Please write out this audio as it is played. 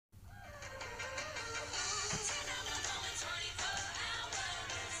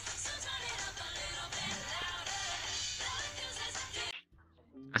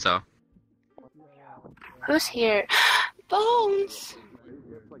That's all. Who's here? Bones!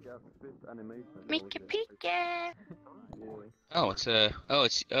 Mickey Picky! Oh, it's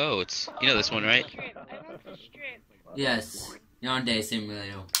you know this one, right? Yes. Yonde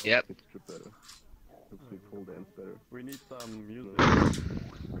Simulator. Yep. We need some music.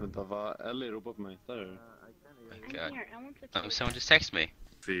 Vänta, vad? Ellie ropar på mig. Där är det. God. Someone just text me.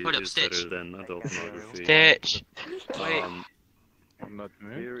 Hold up, Stitch. Stitch. Stitch! Wait.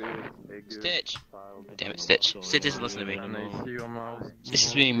 Stitch. Stitch! Damn it, Stitch. Stitch doesn't listen to me. This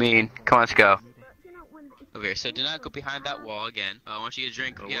is being mean. Come on, let's go. Okay, so do not go behind that wall again. I want you to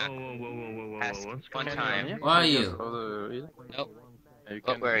drink. Yeah. Ask one time. Where are you? Nope.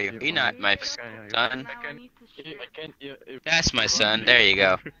 Oh, where are you? You're not my son. That's my son. There you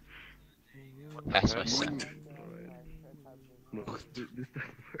go. That's my son.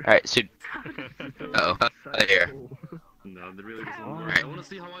 Alright, so... Uh-oh. There. No, they really doesn't. Right. I want to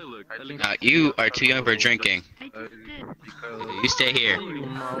see how I look. Now, you are too young for drinking. You stay here.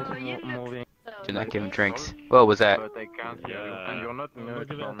 Do not give him drinks. What was that? Wait,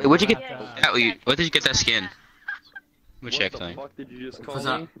 where'd you get that? Where did you get that skin? Let me check something.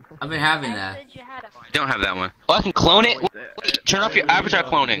 I've been having that. I don't have that one. Oh, I can clone it? Wait, turn off your avatar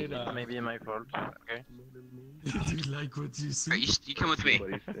cloning. Maybe my fault. Okay. Like what you see? Alright, you come with me.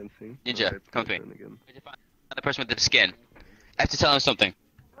 Ninja, come with me. Another person with the skin. I have to tell him something.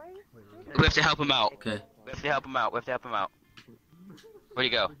 We have to help him out. Okay. We have to help him out. We have to help him out. Where'd he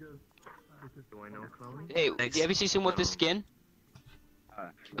go? Hey, have you seen someone with the skin?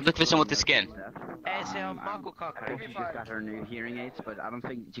 Look for someone with the skin. She just got her new hearing aids, but I don't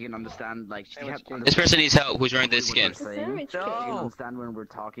think she can understand, like, she has to This person needs help. Who's wearing this skin? She can understand when we're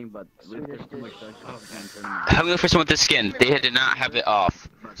talking, but with this too much stuff, Help me look for someone with this skin. They did not have it off.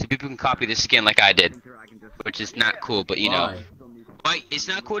 So people can copy this skin like I did. Which is not cool, but you know. Why? It's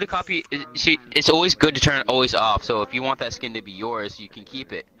not cool to copy. It's always good to turn it always off. So if you want that skin to be yours, you can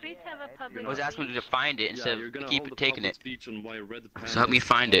keep it. I was asking you to find it instead of taking it. So help me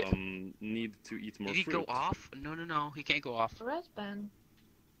find it. Did he go off? No. He can't go off.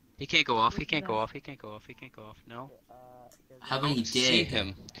 He can't go off. He can't go off. He can't go off. He can't go off. No. How about he See did?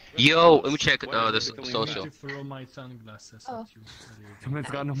 him. Yo, let me check the social. Throw my sunglasses Oh. at you. Ich habe mir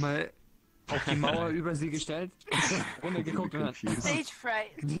jetzt gerade nochmal auf die Mauer über sie gestellt, runtergeguckt und dann... Stage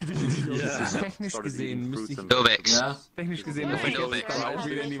fright. Technisch gesehen müsste ich... Dovex. Ja? Technisch gesehen müsste ich jetzt dann auch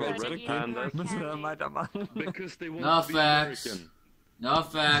wieder niemand zurückgehen. Müssen wir dann weitermachen. No facts. No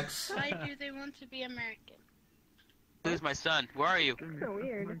facts. Why do they want to be American? Who's my son? Where are you? So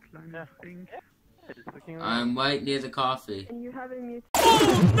weird. I'm right near the coffee. And you haven't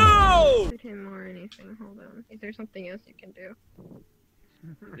muted him or anything. Hold on. Is there something else you can do?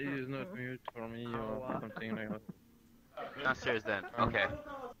 He is not mute for me or something like that. Downstairs then. Okay.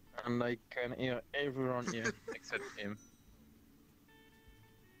 And I can hear everyone here except him.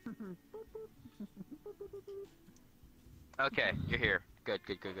 Okay, you're here. Good.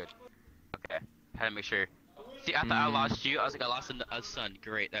 Okay. Had to make sure. See, I thought I lost you. I was like, I lost a son.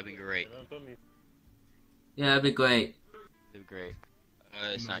 Great, that'd be great. Yeah, that'd be great. That'd be great.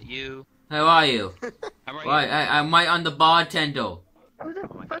 It's not you. How are you? I'm right Right, here. I'm right on the bartender. Who the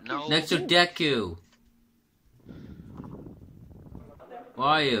Oh my fuck God, no. Next to Deku. Where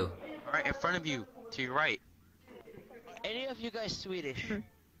are you? Right in front of you. To your right. Any of you guys Swedish?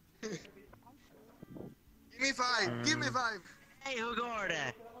 Give me five! Give me five! Hey, who går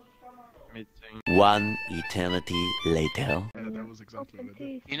det? Meeting. One eternity later. That was exactly what I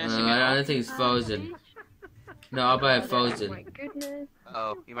did. You know, see me I don't think it's frozen. No, I'll buy it Oh my frozen. goodness.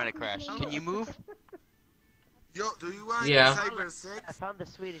 Oh, you might have crashed. Can you move? Yo, do you want Yeah. cyber I sex? found the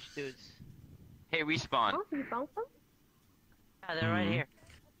Swedish dudes. Hey, respawn. Oh, you found them? Yeah, they're right here.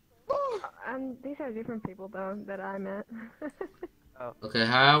 These are different people though that I met. Okay,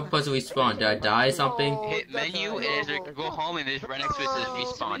 how am I supposed to respawn? Did I die or something? Hit menu and go home and there's right next to it says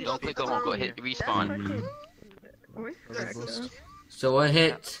respawn. Don't click go home. Go hit respawn. Voice crack, though. So what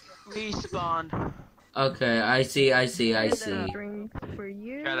hit? Respawn. Okay, I see. Here's a drink for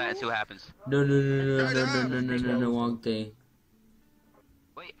you. Try that and see what happens. No, wrong thing.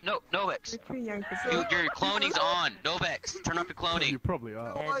 Wait, no, Novex. You're too young to Dude, your cloning's on. Novex, turn off your cloning. You probably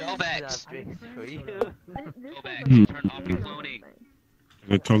are. Novex. For you. Novex, turn off your cloning.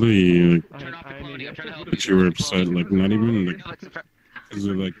 I totally Turn off your cloning. I'm trying to help that you. you were upset, like not even like Novex, I'm because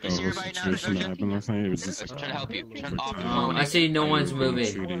of like the Is whole everybody now situation that version? happened last night. It was just trying to help you. Turn off your I cloning. see no one's moving.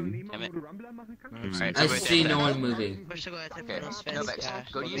 shooting. Damn it. Alright, I see no one moving. Okay,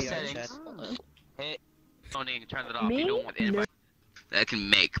 Novex, go to your settings. Hit cloning, turn it off. Me? You don't want anybody that can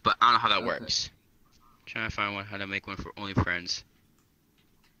make, but I don't know how that works. Trying to find one how to make one for only friends.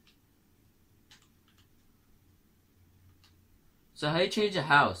 So how you change a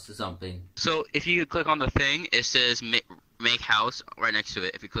house to something? So if you click on the thing, it says make house right next to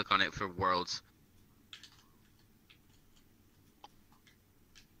it. If you click on it for worlds.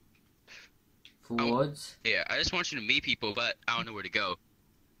 For worlds? Yeah, I just want you to meet people, but I don't know where to go.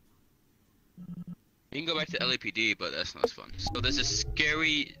 You can go back to LAPD, but that's not as fun. So there's a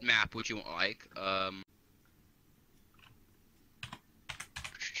scary map which you won't like.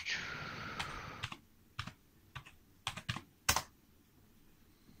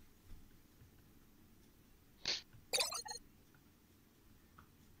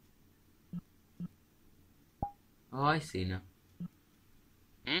 Oh, I see now.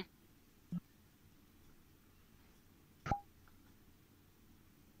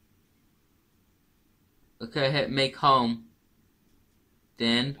 Okay, hit make home.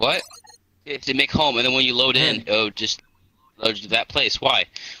 Then What? You have to make home, and then when you load in, it'll just load to that place. Why?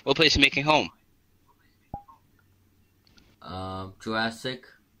 What place is making home? Jurassic.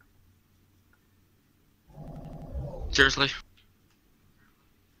 Seriously?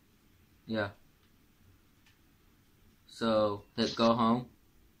 Yeah. So hit go home.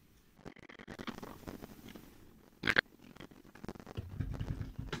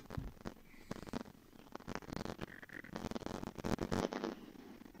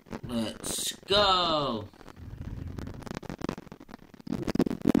 Let's go.